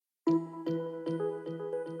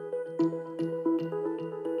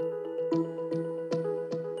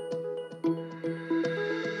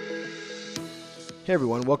Hey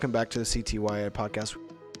everyone, welcome back to the CTYI podcast.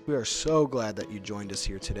 We are so glad that you joined us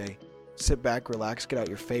here today. Sit back, relax, get out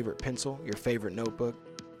your favorite pencil, your favorite notebook.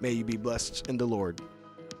 May you be blessed in the Lord.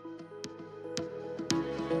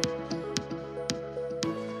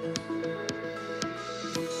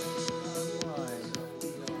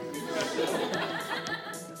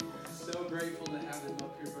 So grateful to have him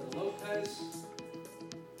up here, Brother Lopez.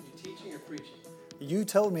 You teaching or preaching? You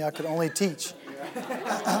told me I could only teach.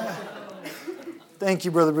 Thank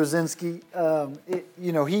you, Brother Brzezinski.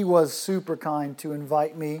 He was super kind to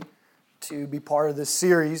invite me to be part of this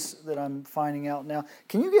series that I'm finding out now.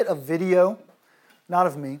 Can you get a video, not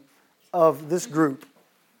of me, of this group?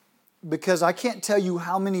 Because I can't tell you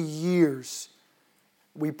how many years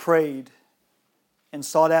we prayed and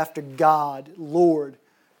sought after God, Lord,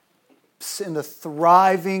 in the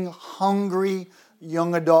thriving, hungry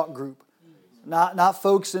young adult group. Not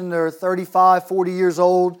folks in their 35, 40 years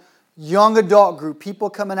old, young adult group, people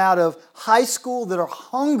coming out of high school that are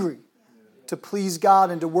hungry to please God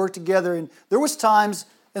and to work together. And there was times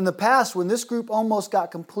in the past when this group almost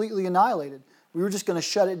got completely annihilated. We were just going to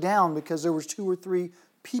shut it down because there was 2 or 3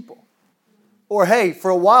 people. Or hey, for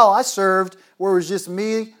a while I served where it was just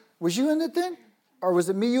me. Was you in it then? Or was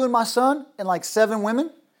it me, you, and my son, and like 7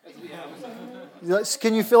 women?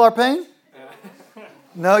 Can you feel our pain?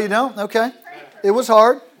 No, you don't? Okay. It was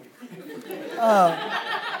hard.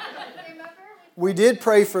 We did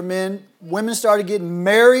pray for men. Women started getting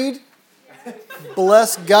married.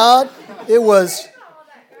 Bless God.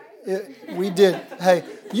 We did. Hey,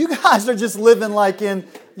 you guys are just living like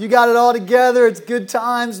you got it all together. It's good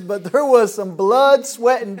times. But there was some blood,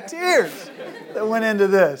 sweat, and tears that went into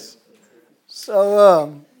this.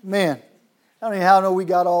 So, man, I don't know how we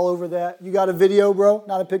got all over that. You got a video, bro?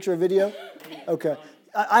 Not a picture, a video? Okay.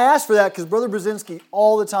 I asked for that because Brother Brzezinski,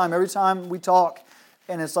 all the time, every time we talk,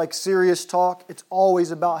 and it's like serious talk, it's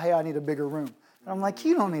always about, hey, I need a bigger room. And I'm like,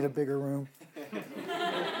 you don't need a bigger room.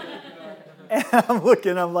 And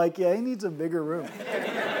I'm like, yeah, he needs a bigger room.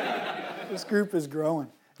 This group is growing.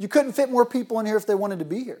 You couldn't fit more people in here if they wanted to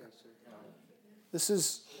be here. This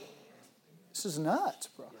is nuts,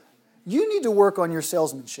 bro. You need to work on your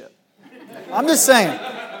salesmanship. I'm just saying,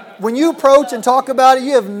 when you approach and talk about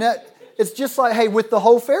it, it's just like, hey, with the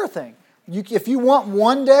whole fair thing. If you want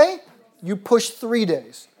one day, you push 3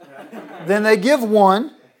 days. Then they give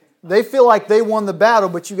one. They feel like they won the battle,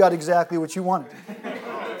 but you got exactly what you wanted.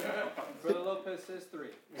 Brother Lopez says 3.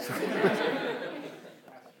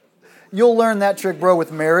 You'll learn that trick, bro,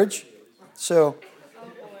 with marriage. So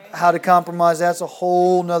how to compromise, that's a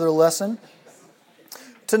whole nother lesson.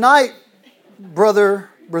 Tonight,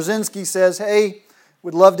 Brother Brzezinski says, hey,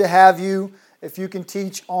 we'd love to have you if you can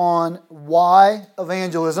teach on why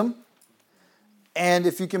evangelism. And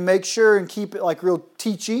if you can make sure and keep it like real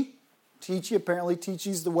teachy. Apparently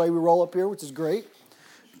teachy's the way we roll up here, which is great.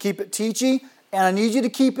 Keep it teachy. And I need you to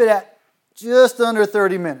keep it at just under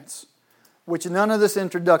 30 minutes, which none of this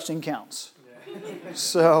introduction counts.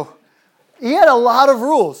 So he had a lot of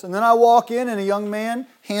rules. And then I walk in and a young man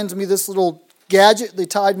hands me this little gadget. They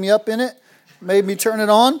tied me up in it, made me turn it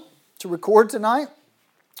on to record tonight.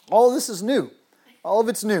 All of this is new. All of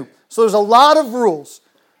it's new. So there's a lot of rules.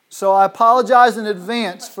 So I apologize in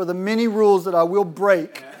advance for the many rules that I will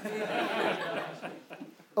break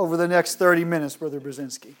over the next 30 minutes, Brother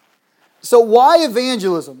Brzezinski. So why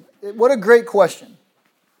evangelism? What a great question.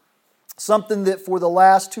 Something that for the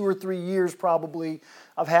last 2 or 3 years probably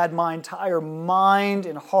I've had my entire mind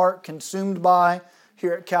and heart consumed by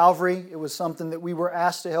here at Calvary. It was something that we were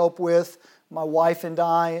asked to help with, my wife and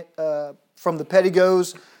I, from the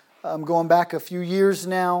Pettigos, going back a few years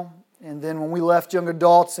now. And then when we left young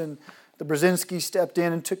adults and the Brzezinski stepped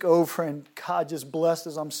in and took over, and God just blessed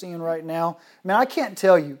as I'm seeing right now. Man, I can't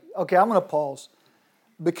tell you. Okay, I'm going to pause.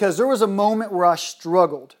 Because there was a moment where I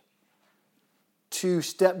struggled to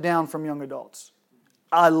step down from young adults.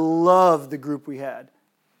 I loved the group we had.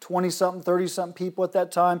 20-something, 30-something people at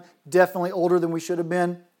that time. Definitely older than we should have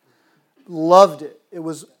been. Loved it. It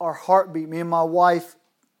was our heartbeat. Me and my wife,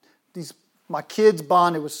 my kids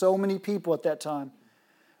bonded with so many people at that time.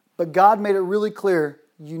 But God made it really clear,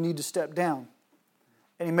 you need to step down.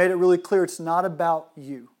 And He made it really clear, it's not about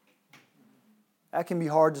you. That can be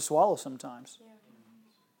hard to swallow sometimes. Yeah.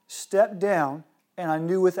 Step down, and I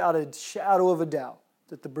knew without a shadow of a doubt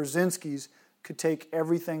that the Brzezinskis could take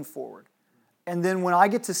everything forward. And then when I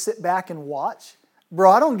get to sit back and watch,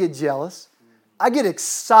 bro, I don't get jealous. I get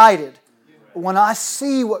excited when I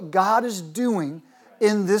see what God is doing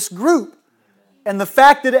in this group. And the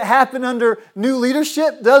fact that it happened under new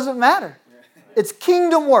leadership doesn't matter. It's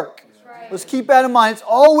kingdom work. Let's keep that in mind. It's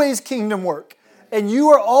always kingdom work. And you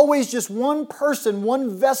are always just one person,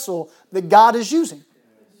 one vessel that God is using.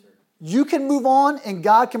 You can move on and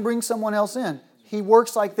God can bring someone else in. He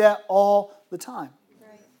works like that all the time.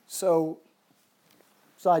 So,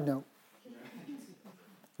 side note.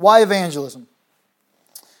 Why evangelism?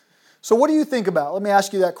 So what do you think about? Let me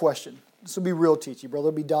ask you that question. This will be real teachy, brother.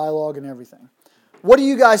 There'll be dialogue and everything. What do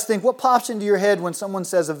you guys think? What pops into your head when someone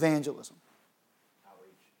says evangelism?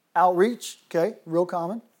 Outreach, okay, real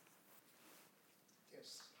common.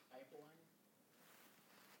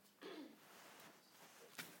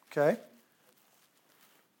 Okay.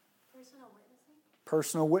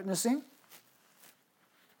 Personal witnessing.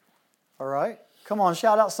 All right. Come on,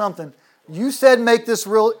 shout out something. You said make this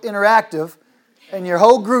real interactive, and your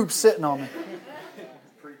whole group's sitting on me.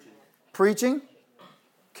 Preaching.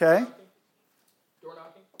 Okay.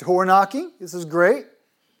 Door knocking. This is great.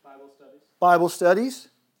 Bible studies.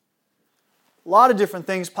 A lot of different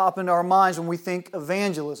things pop into our minds when we think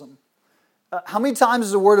evangelism. How many times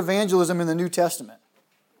is the word evangelism in the New Testament?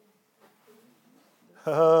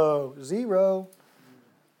 Oh, 0.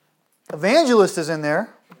 Evangelist is in there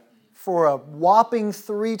for a whopping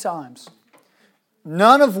 3 times.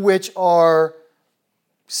 None of which are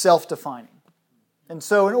self-defining. And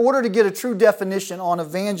so in order to get a true definition on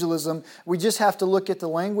evangelism, we just have to look at the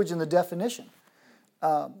language and the definition.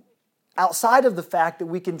 Outside of the fact that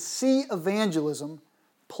we can see evangelism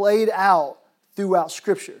played out throughout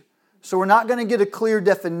Scripture. So we're not going to get a clear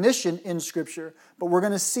definition in Scripture, but we're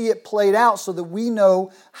going to see it played out so that we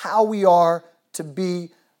know how we are to be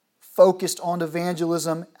focused on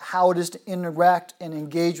evangelism, how it is to interact and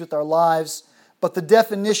engage with our lives. But the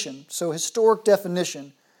definition, so historic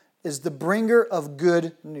definition, is the bringer of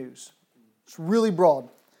good news. It's really broad.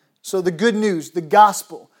 So the good news, the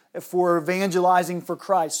gospel, if we're evangelizing for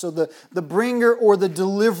Christ. So the bringer or the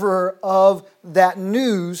deliverer of that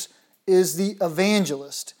news is the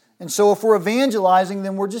evangelist. And so if we're evangelizing,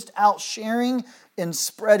 then we're just out sharing and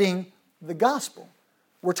spreading the gospel.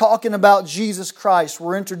 We're talking about Jesus Christ.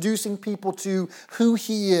 We're introducing people to who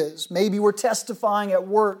He is. Maybe we're testifying at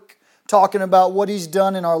work, talking about what He's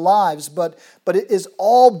done in our lives. But it is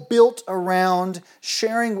all built around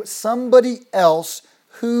sharing with somebody else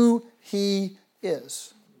who He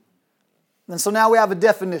is. And so now we have a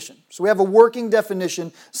definition. So we have a working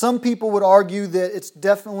definition. Some people would argue that it's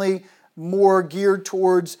definitely more geared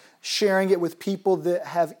towards sharing it with people that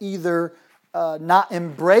have either not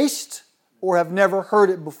embraced or have never heard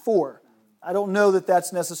it before. I don't know that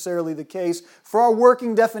that's necessarily the case. For our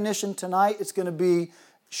working definition tonight, it's going to be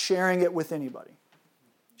sharing it with anybody.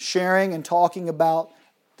 Sharing and talking about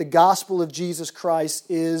the gospel of Jesus Christ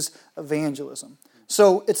is evangelism.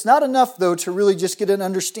 So it's not enough, though, to really just get an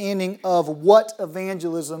understanding of what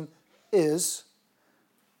evangelism is.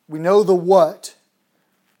 We know the what.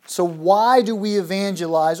 So why do we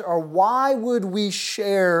evangelize, or why would we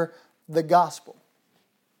share the gospel?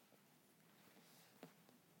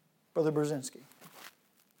 Brother Brzezinski.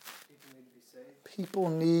 People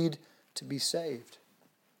need to be saved.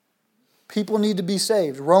 People need to be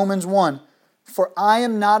saved. Romans 1. For I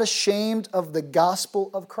am not ashamed of the gospel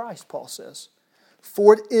of Christ, Paul says.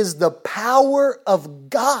 For it is the power of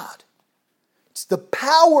God. It's the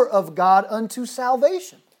power of God unto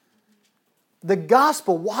salvation. The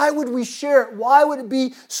gospel, why would we share it? Why would it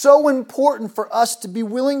be so important for us to be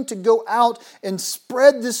willing to go out and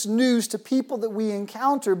spread this news to people that we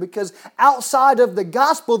encounter? Because outside of the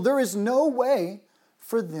gospel, there is no way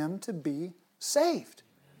for them to be saved.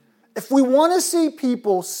 If we want to see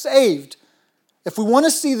people saved, if we want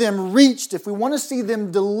to see them reached, if we want to see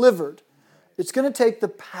them delivered, it's going to take the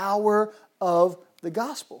power of the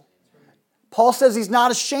gospel. Paul says he's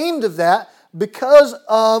not ashamed of that because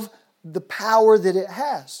of the power that it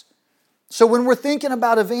has. So when we're thinking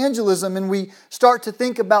about evangelism and we start to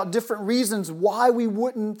think about different reasons why we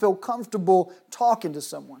wouldn't feel comfortable talking to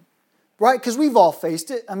someone, right? Because we've all faced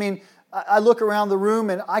it. I mean, I look around the room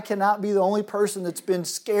and I cannot be the only person that's been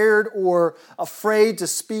scared or afraid to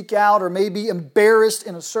speak out or maybe embarrassed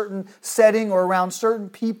in a certain setting or around certain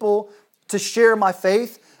people to share my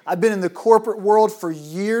faith. I've been in the corporate world for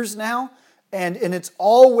years now. And it's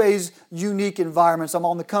always unique environments. I'm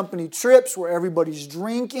on the company trips where everybody's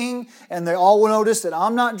drinking and they all will notice that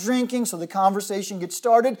I'm not drinking, so the conversation gets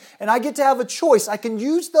started. And I get to have a choice. I can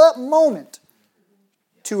use that moment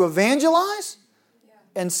to evangelize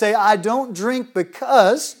and say, I don't drink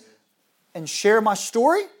because, and share my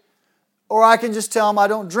story. Or I can just tell them I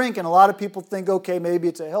don't drink. And a lot of people think, okay, maybe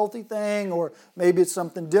it's a healthy thing or maybe it's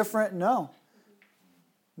something different. No,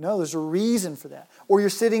 there's a reason for that. Or you're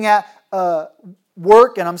sitting at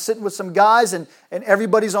work and I'm sitting with some guys and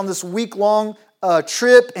everybody's on this week-long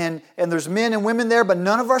trip and there's men and women there, but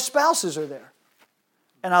none of our spouses are there.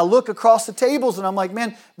 And I look across the tables and I'm like,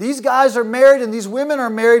 man, these guys are married and these women are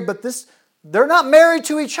married, but they're not married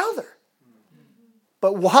to each other.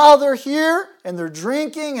 But while they're here and they're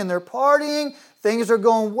drinking and they're partying, things are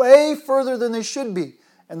going way further than they should be.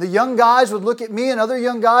 And the young guys would look at me and other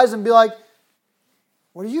young guys and be like,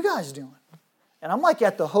 what are you guys doing? And I'm like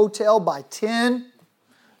at the hotel by 10,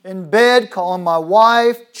 in bed, calling my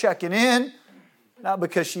wife, checking in. Not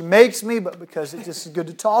because she makes me, but because it's just good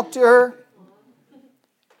to talk to her.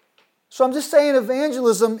 So I'm just saying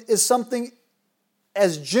evangelism is something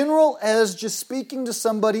as general as just speaking to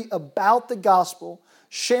somebody about the gospel,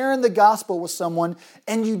 sharing the gospel with someone,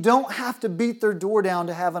 and you don't have to beat their door down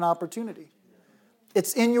to have an opportunity.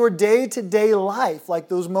 It's in your day-to-day life, like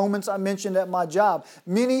those moments I mentioned at my job.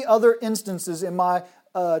 Many other instances in my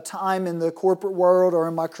time in the corporate world or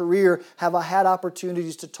in my career have I had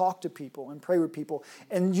opportunities to talk to people and pray with people.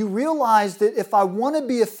 And you realize that if I want to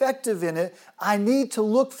be effective in it, I need to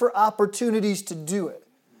look for opportunities to do it.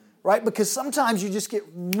 Right? Because sometimes you just get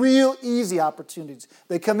real easy opportunities.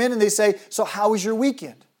 They come in and they say, so how was your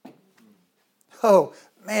weekend? Oh,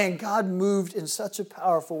 man, God moved in such a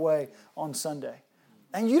powerful way on Sunday.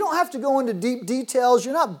 And you don't have to go into deep details.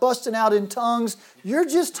 You're not busting out in tongues. You're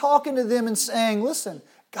just talking to them and saying, listen,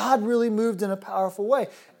 God really moved in a powerful way.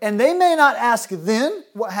 And they may not ask then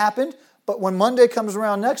what happened, but when Monday comes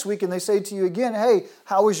around next week and they say to you again, hey,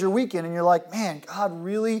 how was your weekend? And you're like, man, God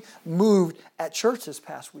really moved at church this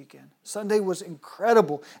past weekend. Sunday was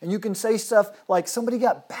incredible. And you can say stuff like somebody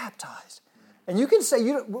got baptized. And you can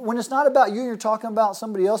say, when it's not about you and you're talking about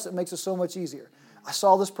somebody else, it makes it so much easier. I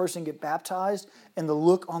saw this person get baptized, and the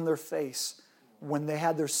look on their face when they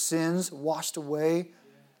had their sins washed away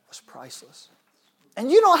was priceless.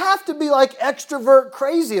 And you don't have to be like extrovert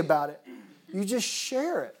crazy about it. You just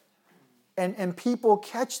share it. And people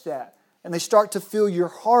catch that. And they start to feel your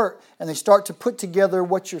heart, and they start to put together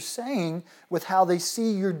what you're saying with how they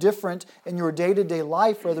see you're different in your day-to-day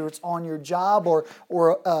life, whether it's on your job or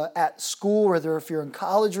at school, whether if you're in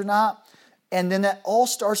college or not. And then that all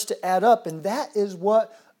starts to add up, and that is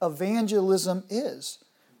what evangelism is.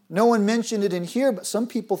 No one mentioned it in here, but some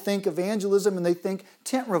people think evangelism and they think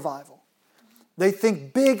tent revival. They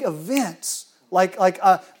think big events, like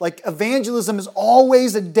evangelism is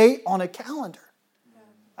always a date on a calendar.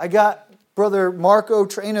 I got Brother Marco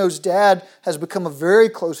Treno's dad has become a very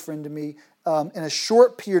close friend to me in a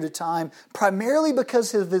short period of time, primarily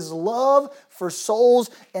because of his love for souls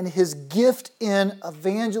and his gift in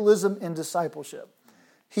evangelism and discipleship.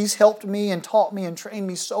 He's helped me and taught me and trained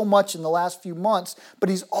me so much in the last few months, but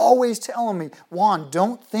he's always telling me, Juan,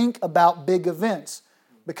 don't think about big events.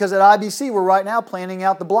 Because at IBC, we're right now planning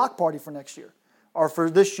out the block party for next year, or for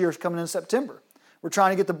this year's coming in September. We're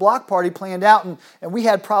trying to get the block party planned out, and we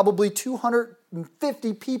had probably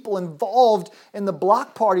 250 people involved in the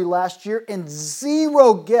block party last year and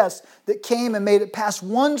 0 guests that came and made it past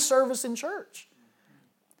one service in church.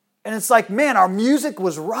 And it's like, man, our music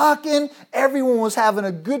was rocking. Everyone was having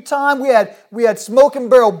a good time. We had Smoke and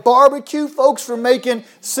Barrel barbecue. Folks were making,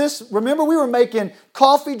 remember we were making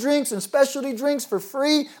coffee drinks and specialty drinks for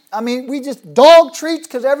free. I mean, we just dog treats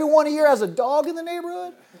because everyone here has a dog in the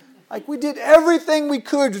neighborhood. Like we did everything we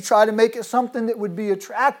could to try to make it something that would be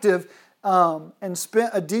attractive and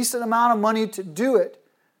spent a decent amount of money to do it.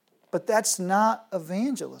 But that's not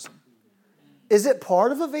evangelism. Is it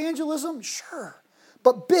part of evangelism? Sure.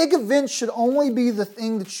 But big events should only be the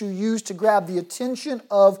thing that you use to grab the attention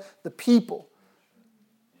of the people.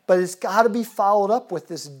 But it's got to be followed up with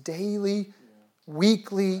this daily,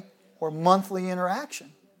 weekly, or monthly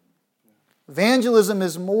interaction. Evangelism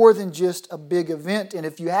is more than just a big event. And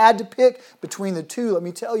if you had to pick between the two, let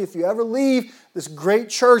me tell you, if you ever leave this great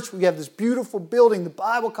church, we have this beautiful building, the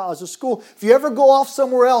Bible college, the school. If you ever go off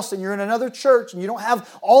somewhere else and you're in another church and you don't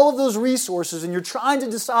have all of those resources and you're trying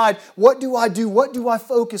to decide, what do I do? What do I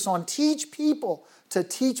focus on? Teach people to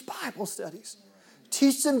teach Bible studies.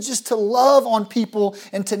 Teach them just to love on people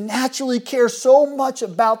and to naturally care so much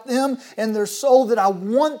about them and their soul that I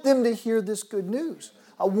want them to hear this good news.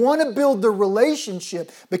 I want to build the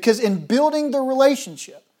relationship because in building the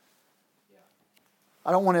relationship,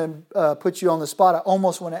 I don't want to put you on the spot. I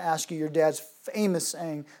almost want to ask you your dad's famous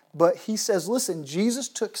saying, but he says, listen, Jesus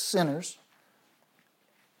took sinners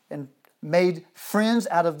and made friends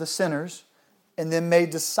out of the sinners and then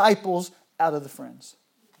made disciples out of the friends.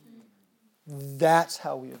 That's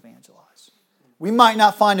how we evangelize. We might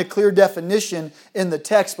not find a clear definition in the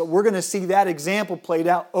text, but we're going to see that example played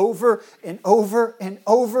out over and over and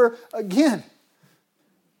over again.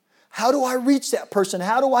 How do I reach that person?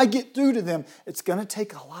 How do I get through to them? It's going to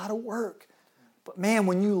take a lot of work. But man,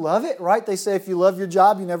 when you love it, right? They say if you love your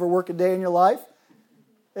job, you never work a day in your life.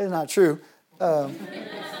 It's not true. But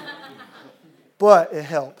it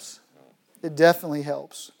helps. It definitely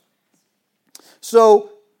helps.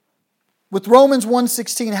 So, with Romans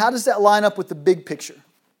 1:16, how does that line up with the big picture?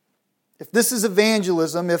 If this is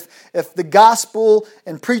evangelism, if the gospel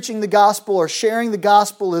and preaching the gospel or sharing the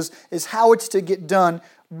gospel is how it's to get done,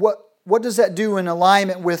 what does that do in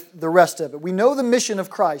alignment with the rest of it? We know the mission of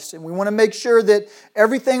Christ, and we want to make sure that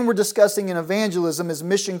everything we're discussing in evangelism is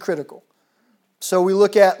mission critical. So we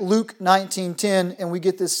look at Luke 19:10, and we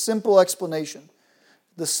get this simple explanation.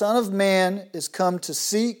 The Son of Man is come to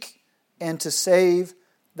seek and to save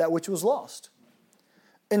that which was lost.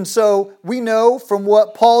 And so we know from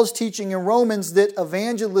what Paul's teaching in Romans that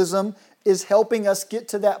evangelism is helping us get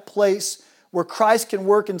to that place where Christ can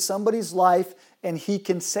work in somebody's life and He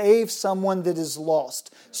can save someone that is lost.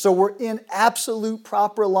 So we're in absolute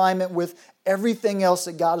proper alignment with everything else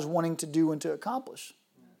that God is wanting to do and to accomplish.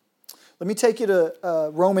 Let me take you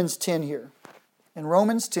to Romans 10 here. In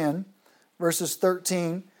Romans 10, verses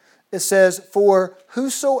 13, it says, "For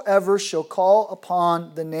whosoever shall call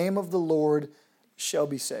upon the name of the Lord shall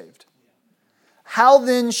be saved. How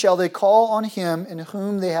then shall they call on Him in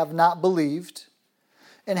whom they have not believed?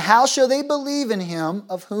 And how shall they believe in Him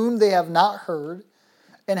of whom they have not heard?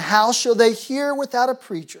 And how shall they hear without a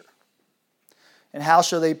preacher? And how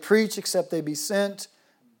shall they preach except they be sent?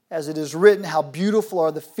 As it is written, how beautiful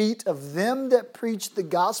are the feet of them that preach the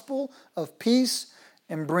gospel of peace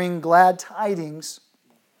and bring glad tidings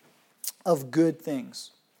of good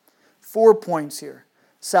things." 4 points here.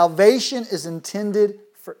 Salvation is intended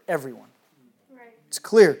for everyone. Right. It's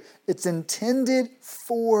clear. It's intended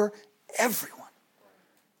for everyone.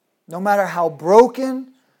 No matter how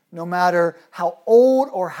broken, no matter how old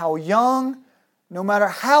or how young, no matter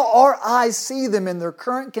how our eyes see them in their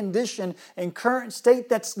current condition and current state,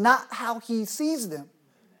 that's not how He sees them.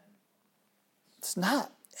 It's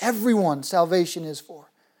not. Everyone salvation is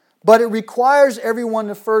for. But it requires everyone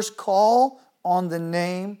to first call on the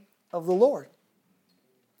name of the Lord.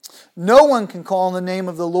 No one can call on the name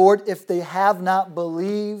of the Lord if they have not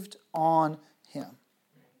believed on Him.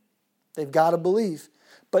 They've got to believe.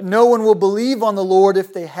 But no one will believe on the Lord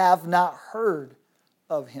if they have not heard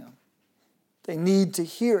of Him. They need to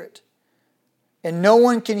hear it. And no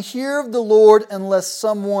one can hear of the Lord unless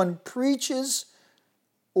someone preaches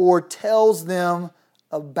or tells them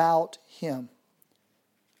about Him.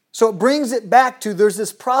 So it brings it back to there's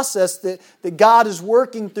this process that God is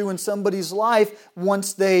working through in somebody's life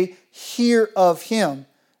once they hear of Him.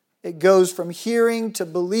 It goes from hearing to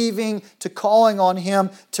believing to calling on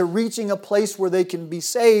Him to reaching a place where they can be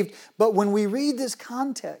saved. But when we read this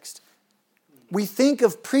context, we think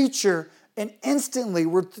of preacher and instantly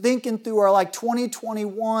we're thinking through our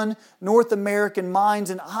 2021 North American minds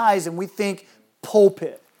and eyes and we think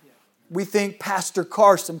pulpit. We think Pastor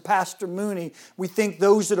Carson, Pastor Mooney. We think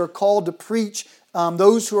those that are called to preach,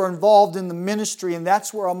 those who are involved in the ministry, and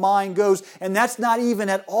that's where our mind goes. And that's not even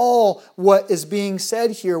at all what is being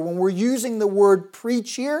said here. When we're using the word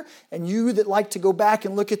preach here, and you that like to go back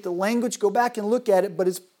and look at the language, go back and look at it, but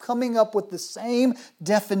it's coming up with the same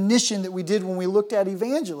definition that we did when we looked at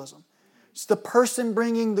evangelism. It's the person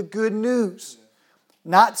bringing the good news.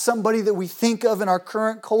 Not somebody that we think of in our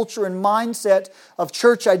current culture and mindset of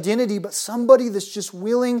church identity, but somebody that's just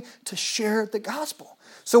willing to share the gospel.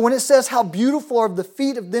 So when it says how beautiful are the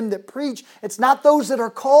feet of them that preach, it's not those that are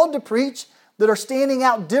called to preach that are standing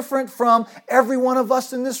out different from every one of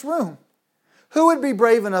us in this room. Who would be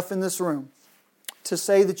brave enough in this room to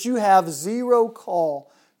say that you have zero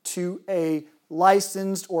call to a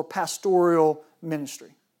licensed or pastoral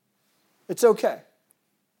ministry? It's okay.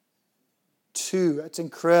 2, that's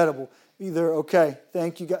incredible. Either, okay,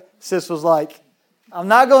 thank you God. Sis was like, I'm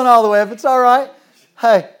not going all the way up, it's all right.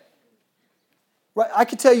 Hey, right, I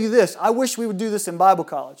could tell you this. I wish we would do this in Bible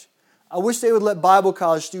college. I wish they would let Bible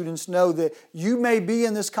college students know that you may be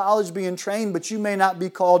in this college being trained, but you may not be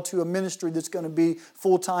called to a ministry that's going to be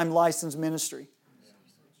full-time licensed ministry.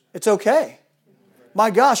 It's okay.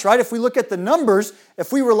 My gosh, right? If we look at the numbers,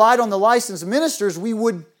 if we relied on the licensed ministers, we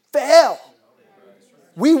would fail.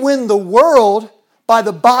 We win the world by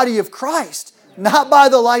the body of Christ, not by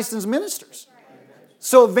the licensed ministers.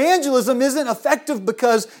 So evangelism isn't effective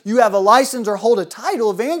because you have a license or hold a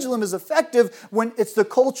title. Evangelism is effective when it's the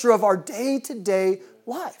culture of our day-to-day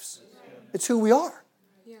lives. It's who we are.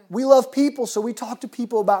 We love people, so we talk to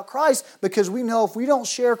people about Christ because we know if we don't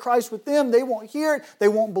share Christ with them, they won't hear it, they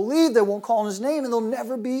won't believe, they won't call on His name, and they'll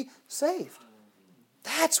never be saved.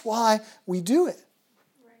 That's why we do it.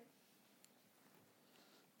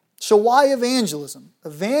 So why evangelism?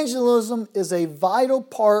 Evangelism is a vital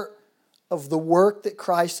part of the work that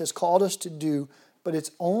Christ has called us to do, but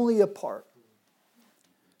it's only a part.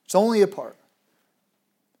 It's only a part.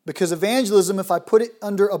 Because evangelism, if I put it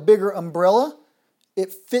under a bigger umbrella,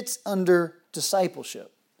 it fits under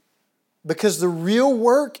discipleship. Because the real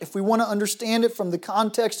work, if we want to understand it from the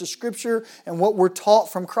context of Scripture and what we're taught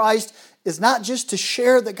from Christ, is not just to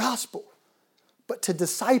share the gospel, but to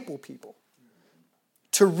disciple people.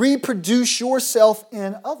 To reproduce yourself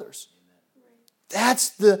in others. That's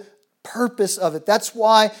the purpose of it. That's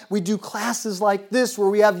why we do classes like this where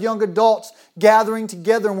we have young adults gathering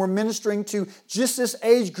together and we're ministering to just this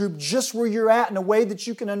age group, just where you're at in a way that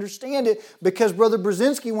you can understand it, because Brother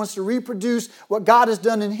Brzezinski wants to reproduce what God has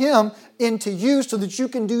done in him into you so that you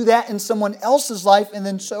can do that in someone else's life, and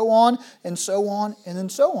then so on and so on and then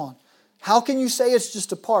so on. How can you say it's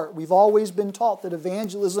just a part? We've always been taught that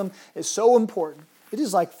evangelism is so important. It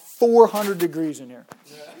is like 400 degrees in here.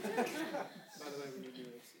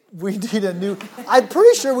 We need a new... I'm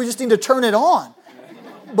pretty sure we just need to turn it on.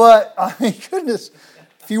 But, I mean, goodness,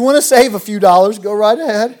 if you want to save a few dollars, go right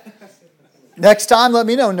ahead. Next time, let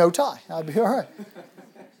me know. No tie. I'll be all right.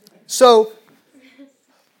 So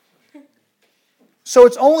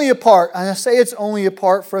it's only a part. And I say it's only a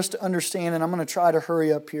part for us to understand, and I'm going to try to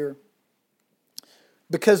hurry up here.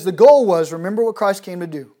 Because the goal was, remember what Christ came to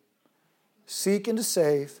do. Seek and to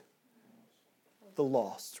save the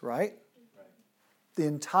lost, right? The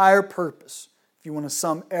entire purpose. If you want to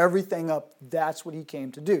sum everything up, that's what He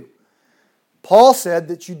came to do. Paul said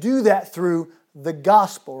that you do that through the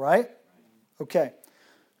gospel, right? Okay.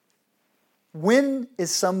 When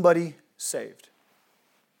is somebody saved?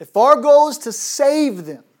 If our goal is to save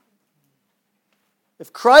them,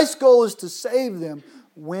 if Christ's goal is to save them,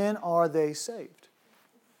 when are they saved?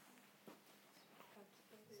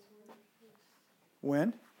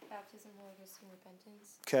 When? Baptism, Holy Ghost, and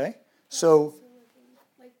repentance. Okay. So,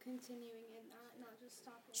 like continuing in that, not just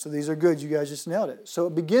stopping. So these are good. You guys just nailed it. So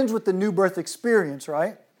it begins with the new birth experience,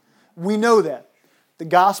 right? We know that. The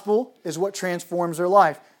gospel is what transforms their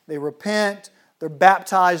life. They repent, they're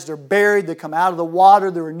baptized, they're buried, they come out of the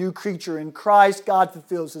water, they're a new creature in Christ. God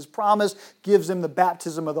fulfills His promise, gives them the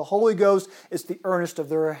baptism of the Holy Ghost. It's the earnest of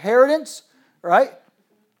their inheritance, right?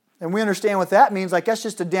 And we understand what that means. Like, that's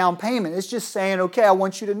just a down payment. It's just saying, okay, I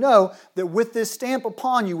want you to know that with this stamp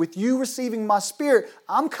upon you, with you receiving my Spirit,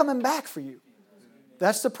 I'm coming back for you.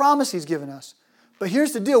 That's the promise He's given us. But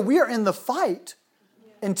here's the deal. We are in the fight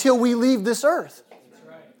until we leave this earth.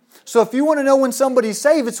 So if you want to know when somebody's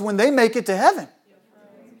saved, it's when they make it to heaven.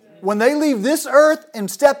 When they leave this earth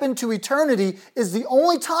and step into eternity is the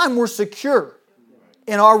only time we're secure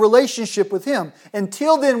in our relationship with Him.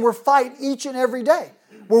 Until then, we're fighting each and every day.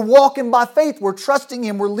 We're walking by faith. We're trusting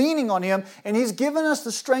Him. We're leaning on Him. And He's given us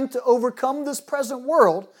the strength to overcome this present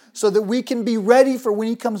world so that we can be ready for when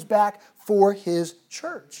He comes back for His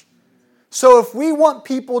church. So if we want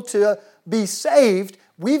people to be saved,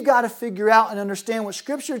 we've got to figure out and understand what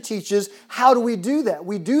Scripture teaches. How do we do that?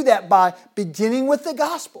 We do that by beginning with the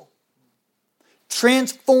gospel.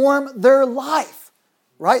 Transform their life,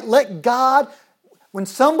 right? Let God, when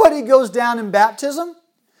somebody goes down in baptism,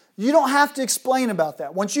 you don't have to explain about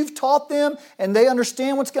that. Once you've taught them and they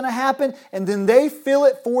understand what's going to happen and then they feel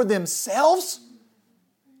it for themselves,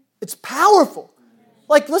 it's powerful.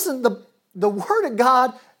 Like, listen, the Word of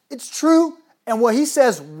God, it's true, and what He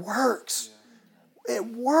says works. It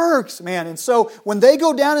works, man. And so when they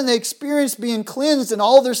go down and they experience being cleansed and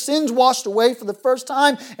all their sins washed away for the first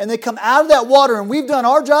time, and they come out of that water, and we've done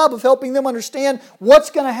our job of helping them understand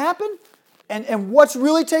what's going to happen and what's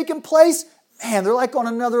really taking place, man, they're like on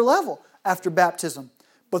another level after baptism.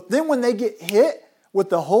 But then when they get hit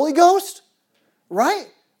with the Holy Ghost, right?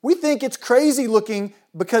 We think it's crazy looking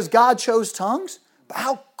because God chose tongues. But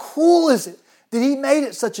how cool is it that He made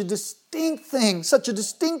it such a distinct thing, such a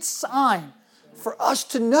distinct sign for us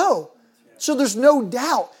to know. So there's no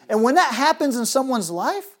doubt. And when that happens in someone's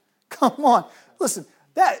life, come on. Listen,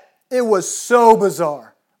 it was so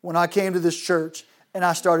bizarre when I came to this church and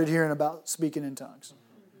I started hearing about speaking in tongues.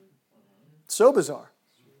 So bizarre.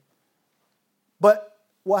 But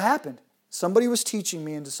what happened? Somebody was teaching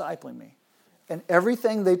me and discipling me. And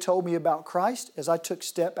everything they told me about Christ, as I took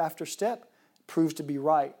step after step, proved to be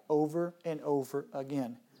right over and over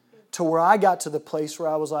again. To where I got to the place where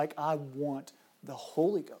I was like, I want the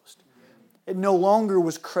Holy Ghost. It no longer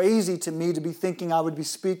was crazy to me to be thinking I would be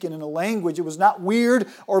speaking in a language. It was not weird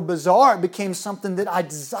or bizarre. It became something that I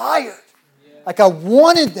desired. Like I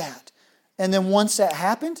wanted that. And then once that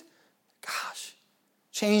happened, gosh,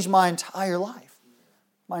 changed my entire life.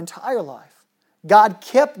 My entire life. God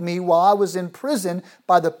kept me while I was in prison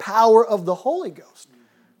by the power of the Holy Ghost.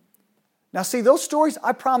 Now see, those stories,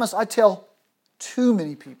 I promise I tell too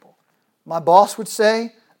many people. My boss would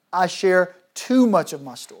say I share too much of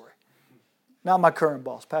my story. Not my current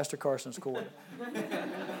boss, Pastor Carson's cool with it.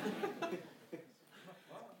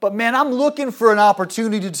 But man, I'm looking for an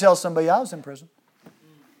opportunity to tell somebody I was in prison.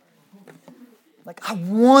 Like, I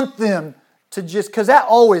want them to just, because that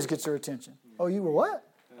always gets their attention. Oh, you were what?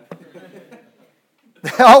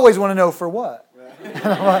 They always want to know for what.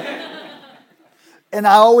 And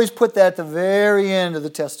I always put that at the very end of the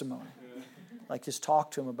testimony. Like, just talk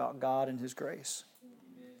to them about God and His grace.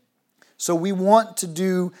 So we want to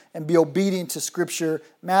do and be obedient to Scripture.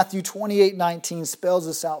 Matthew 28:19 spells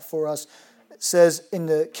this out for us. It says, in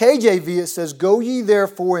the KJV, it says, "Go ye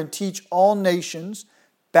therefore and teach all nations,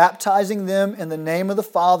 baptizing them in the name of the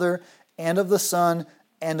Father and of the Son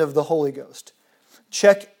and of the Holy Ghost."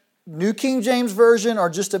 Check New King James Version or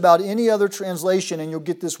just about any other translation, and you'll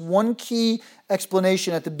get this one key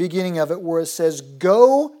explanation at the beginning of it where it says,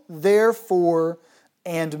 "Go therefore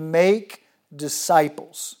and make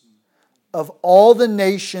disciples of all the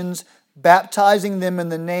nations, baptizing them in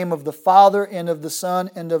the name of the Father and of the Son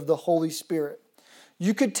and of the Holy Spirit."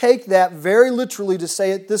 You could take that very literally to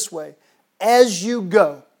say it this way: as you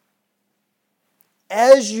go,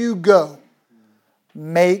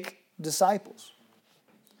 make disciples.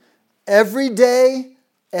 Every day,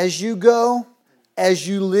 as you go, as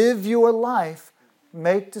you live your life,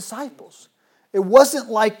 make disciples. It wasn't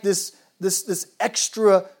like this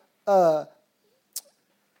extra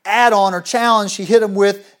add-on or challenge He hit him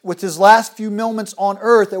with his last few moments on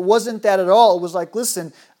earth. It wasn't that at all. It was like,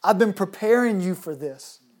 listen, I've been preparing you for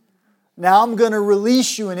this. Now I'm going to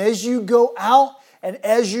release you. And as you go out and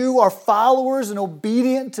as you are followers and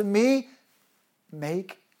obedient to me,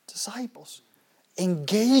 make disciples.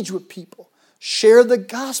 Engage with people. Share the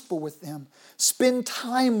gospel with them. Spend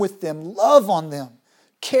time with them. Love on them.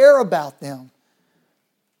 Care about them.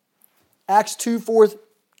 Acts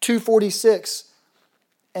 2:46.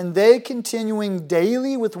 "And they continuing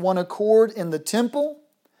daily with one accord in the temple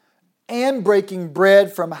and breaking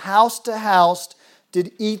bread from house to house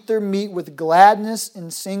did eat their meat with gladness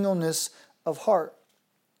and singleness of heart."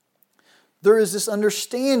 There is this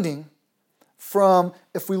understanding from,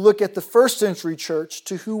 if we look at the first century church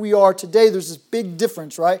to who we are today, there's this big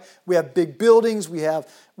difference, right? We have big buildings, we have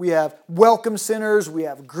welcome centers, we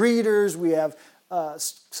have greeters, we have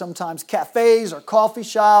sometimes cafes or coffee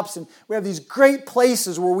shops, and we have these great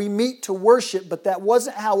places where we meet to worship, but that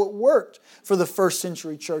wasn't how it worked for the first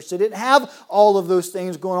century church. They didn't have all of those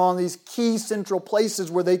things going on, these key central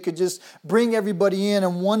places where they could just bring everybody in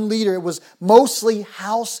and one leader. It was mostly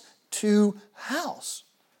house to house.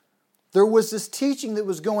 There was this teaching that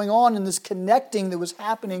was going on and this connecting that was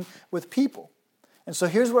happening with people. And so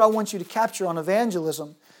here's what I want you to capture on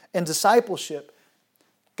evangelism and discipleship.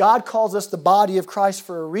 God calls us the body of Christ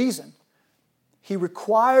for a reason. He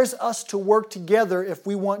requires us to work together if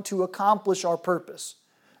we want to accomplish our purpose.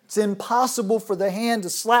 It's impossible for the hand to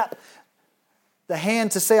slap the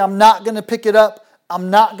hand to say, "I'm not going to pick it up, I'm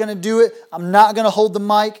not going to do it, I'm not going to hold the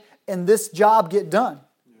mic, and this job get done."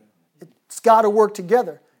 It's got to work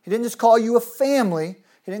together. He didn't just call you a family.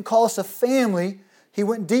 He didn't call us a family. He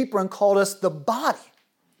went deeper and called us the body.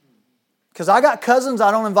 Because I got cousins I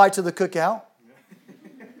don't invite to the cookout.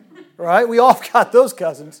 Right? We all got those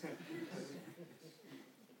cousins.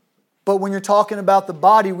 But when you're talking about the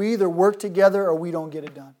body, we either work together or we don't get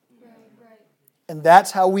it done. Right. And that's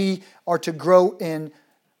how we are to grow in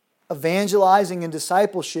evangelizing and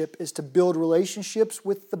discipleship, is to build relationships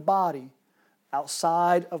with the body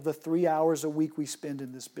outside of the 3 hours a week we spend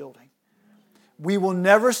in this building. We will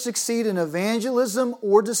never succeed in evangelism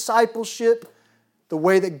or discipleship the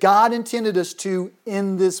way that God intended us to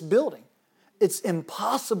in this building. It's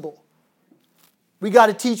impossible. We got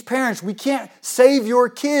to teach parents. We can't save your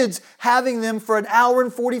kids having them for an hour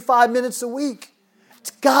and 45 minutes a week.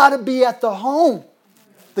 It's got to be at the home.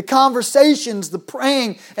 The conversations, the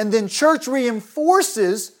praying, and then church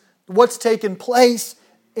reinforces what's taken place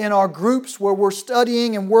in our groups where we're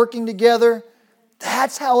studying and working together.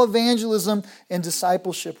 That's how evangelism and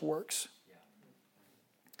discipleship works.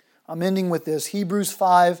 I'm ending with this. Hebrews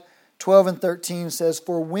 5:12 and 13 says,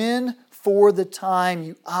 "For when for the time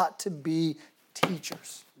you ought to be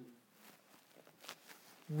teachers."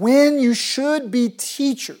 When you should be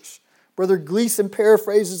teachers. Brother Gleason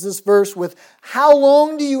paraphrases this verse with, "How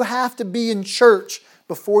long do you have to be in church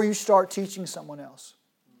before you start teaching someone else?"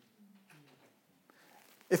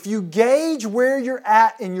 If you gauge where you're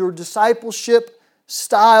at in your discipleship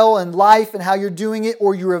style and life and how you're doing it,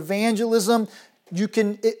 or your evangelism,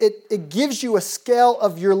 it gives you a scale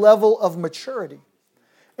of your level of maturity.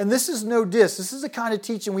 And this is no diss. This is the kind of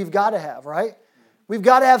teaching we've got to have, right? We've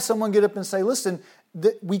got to have someone get up and say, listen,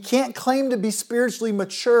 we can't claim to be spiritually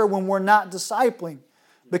mature when we're not discipling.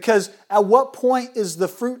 Because at what point is the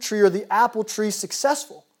fruit tree or the apple tree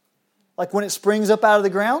successful? Like when it springs up out of the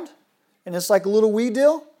ground and it's like a little weed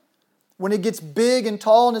deal? When it gets big and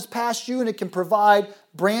tall and it's past you and it can provide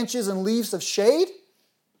branches and leaves of shade?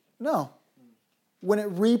 No. When it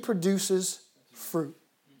reproduces fruit.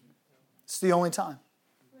 It's the only time.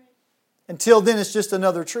 Until then, it's just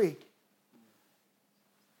another tree.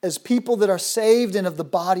 As people that are saved and of the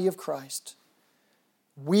body of Christ,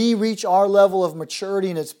 we reach our level of maturity,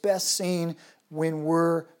 and it's best seen when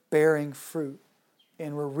we're bearing fruit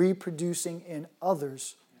and we're reproducing in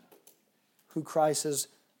others who Christ has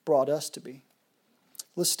brought us to be.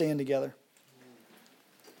 Let's stand together.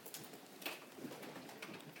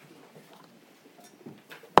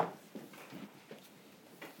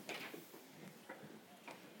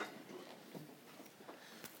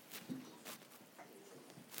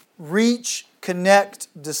 Reach, connect,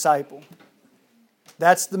 disciple.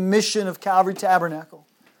 That's the mission of Calvary Tabernacle.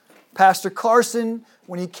 Pastor Carson,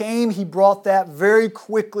 when he came, he brought that very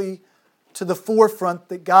quickly to the forefront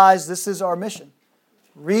that, guys, this is our mission.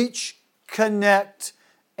 Reach, connect,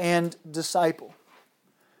 and disciple.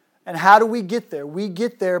 And how do we get there? We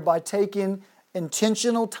get there by taking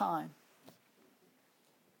intentional time.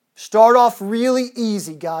 Start off really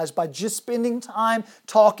easy, guys, by just spending time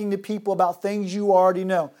talking to people about things you already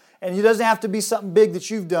know. And it doesn't have to be something big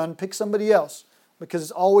that you've done. Pick somebody else, because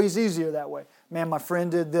it's always easier that way. Man, my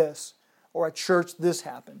friend did this. Or at church, this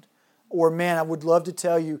happened. Or, man, I would love to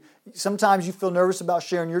tell you, sometimes you feel nervous about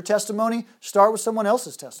sharing your testimony. Start with someone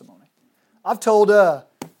else's testimony. I've told,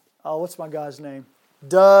 what's my guy's name?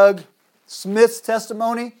 Doug Smith's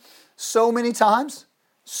testimony so many times.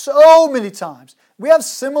 So many times. We have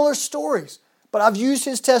similar stories. But I've used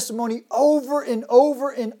his testimony over and over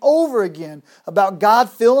and over again about God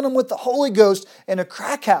filling him with the Holy Ghost in a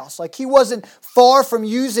crack house. Like he wasn't far from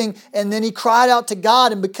using, and then he cried out to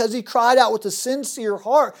God. And because he cried out with a sincere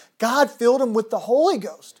heart, God filled him with the Holy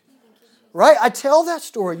Ghost. Right? I tell that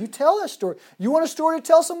story. You tell that story. You want a story to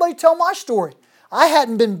tell somebody? Tell my story. I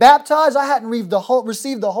hadn't been baptized. I hadn't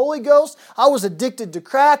received the Holy Ghost. I was addicted to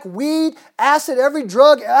crack, weed, acid, every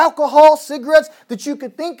drug, alcohol, cigarettes that you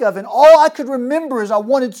could think of. And all I could remember is I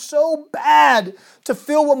wanted so bad to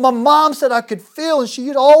feel what my mom said I could feel. And she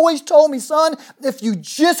had always told me, son, if you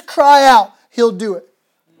just cry out, He'll do it.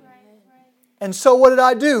 Right. And so what did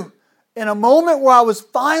I do? In a moment where I was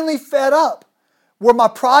finally fed up, where my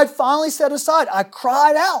pride finally set aside, I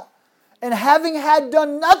cried out. And having had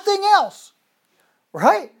done nothing else,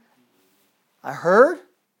 right? I heard.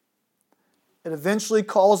 It eventually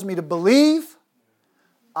caused me to believe.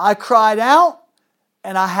 I cried out.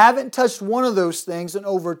 And I haven't touched one of those things in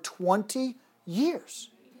over 20 years.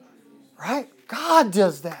 Right? God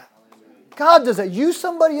does that. God does that. Use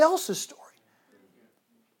somebody else's story.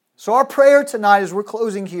 So our prayer tonight as we're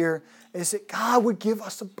closing here is that God would give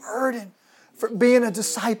us a burden for being a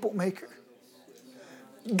disciple maker.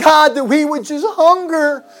 God, that we would just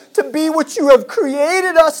hunger to be what You have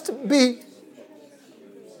created us to be.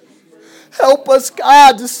 Help us,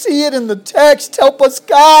 God, to see it in the text. Help us,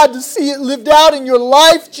 God, to see it lived out in Your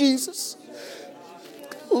life, Jesus.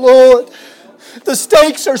 Lord, the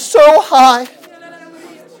stakes are so high.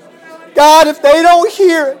 God, if they don't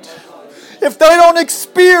hear it, if they don't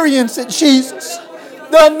experience it, Jesus,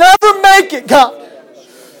 they'll never make it, God.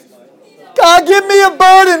 God, give me a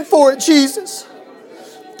burden for it, Jesus.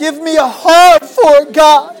 Give me a heart for it,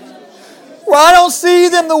 God. Where I don't see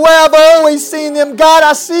them the way I've always seen them. God,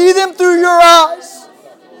 I see them through Your eyes.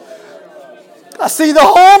 I see the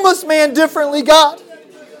homeless man differently, God.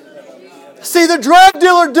 I see the drug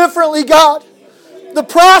dealer differently, God. The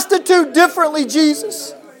prostitute differently,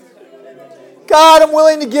 Jesus. God, I'm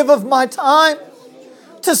willing to give of my time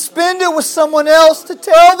to spend it with someone else, to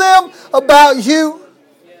tell them about You,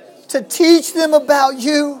 to teach them about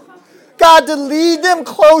You. God, to lead them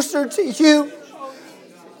closer to You.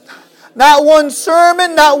 Not one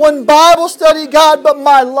sermon, not one Bible study, God, but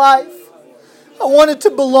my life. I want it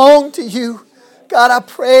to belong to You. God, I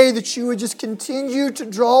pray that You would just continue to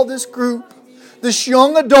draw this group, this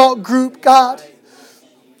young adult group, God,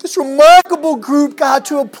 this remarkable group, God,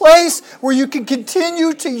 to a place where You can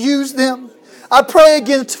continue to use them. I pray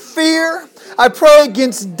against fear. I pray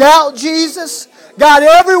against doubt, Jesus. God,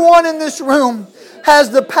 everyone in this room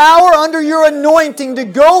has the power under Your anointing to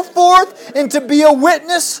go forth and to be a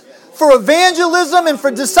witness for evangelism and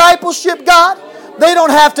for discipleship, God. They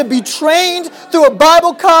don't have to be trained through a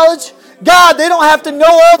Bible college. God, they don't have to know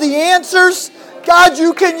all the answers. God,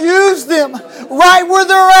 you can use them right where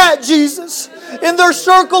they're at, Jesus, in their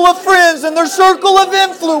circle of friends, in their circle of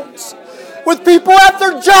influence, with people at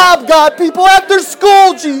their job, God, people at their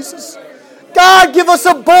school, Jesus. God, give us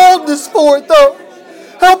a boldness for it, though.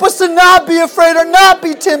 Help us to not be afraid or not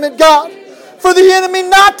be timid, God, for the enemy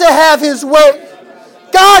not to have his way.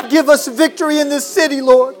 God, give us victory in this city,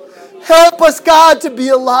 Lord. Help us, God, to be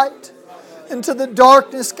a light into the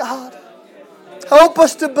darkness, God. Help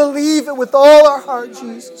us to believe it with all our heart,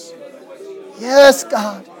 Jesus. Yes,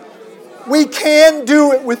 God. We can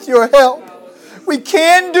do it with your help. We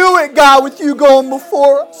can do it, God, with you going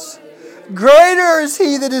before us. Greater is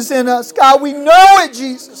He that is in us. God, we know it,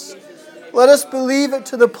 Jesus. Let us believe it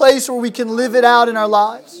to the place where we can live it out in our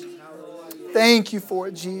lives. Thank you for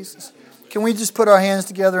it, Jesus. Can we just put our hands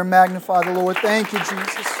together and magnify the Lord? Thank you,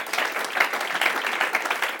 Jesus.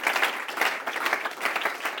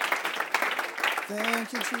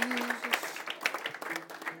 Thank you, Jesus.